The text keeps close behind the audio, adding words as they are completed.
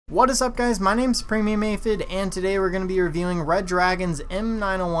What is up guys, my name is Premium Aphid and today we're going to be reviewing Redragon's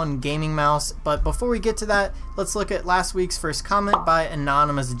M901 gaming mouse. But before we get to that, let's look at last week's first comment by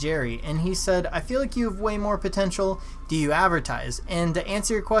Anonymous Jerry, and he said, I feel like you have way more potential. Do you advertise? And to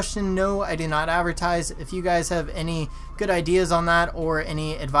answer your question, no, I do not advertise. If you guys have any good ideas on that or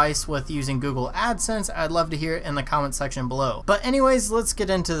any advice with using Google AdSense, I'd love to hear it in the comment section below. But anyways, let's get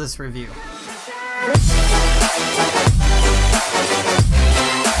into this review.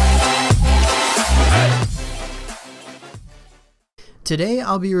 Today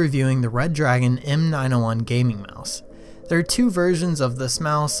I'll be reviewing the Redragon M901 gaming mouse. There are two versions of this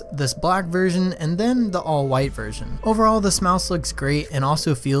mouse, this black version and then the all white version. Overall this mouse looks great and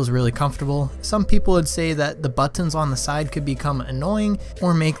also feels really comfortable. Some people would say that the buttons on the side could become annoying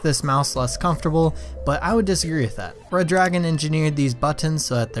or make this mouse less comfortable, but I would disagree with that. Redragon engineered these buttons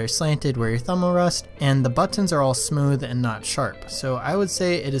so that they're slanted where your thumb will rest, and the buttons are all smooth and not sharp, so I would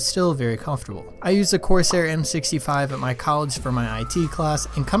say it is still very comfortable. I used a Corsair M65 at my college for my IT class,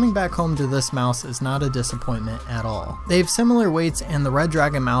 and coming back home to this mouse is not a disappointment at all. They have similar weights and the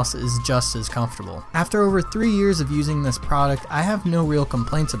Redragon mouse is just as comfortable. After over 3 years of using this product, I have no real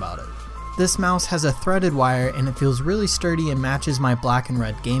complaints about it. This mouse has a threaded wire and it feels really sturdy and matches my black and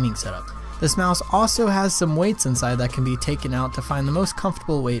red gaming setup. This mouse also has some weights inside that can be taken out to find the most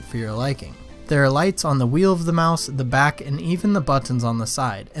comfortable weight for your liking. There are lights on the wheel of the mouse, the back, and even the buttons on the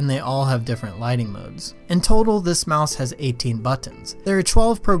side, and they all have different lighting modes. In total, this mouse has 18 buttons. There are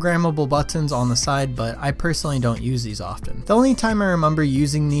 12 programmable buttons on the side, but I personally don't use these often. The only time I remember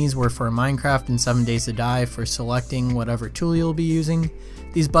using these were for Minecraft and 7 Days to Die for selecting whatever tool you'll be using.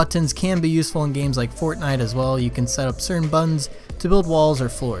 These buttons can be useful in games like Fortnite as well. You can set up certain buttons to build walls or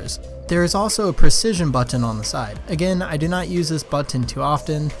floors. There is also a precision button on the side. Again, I do not use this button too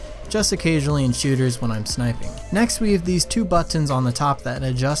often, just occasionally in shooters when I'm sniping. Next we have these two buttons on the top that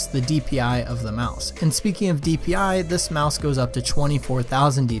adjust the DPI of the mouse. And speaking of DPI, this mouse goes up to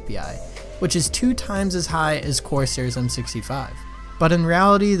 24,000 DPI, which is 2 times as high as Corsair's M65. But in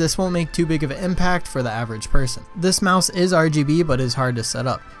reality, this won't make too big of an impact for the average person. This mouse is RGB but is hard to set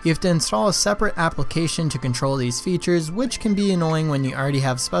up. You have to install a separate application to control these features, which can be annoying when you already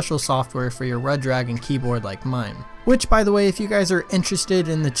have special software for your Redragon keyboard like mine. Which, by the way, if you guys are interested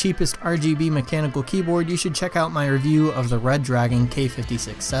in the cheapest RGB mechanical keyboard, you should check out my review of the Redragon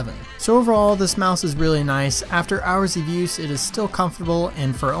K56-7. So overall, this mouse is really nice. After hours of use, it is still comfortable,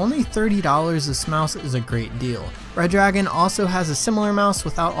 and for only $30, this mouse is a great deal. Redragon also has a similar mouse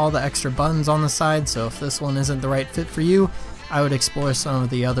without all the extra buttons on the side, so if this one isn't the right fit for you, I would explore some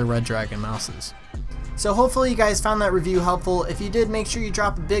of the other Redragon mouses. So hopefully you guys found that review helpful. If you did, make sure you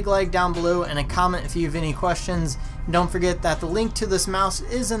drop a big like down below and a comment if you have any questions. And don't forget that the link to this mouse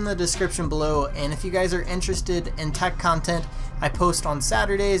is in the description below, and if you guys are interested in tech content, I post on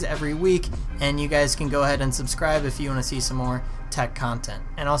Saturdays every week, and you guys can go ahead and subscribe if you want to see some more tech content.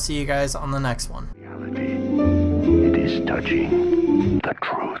 And I'll see you guys on the next one. Reality, it is touching the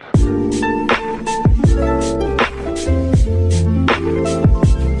truth.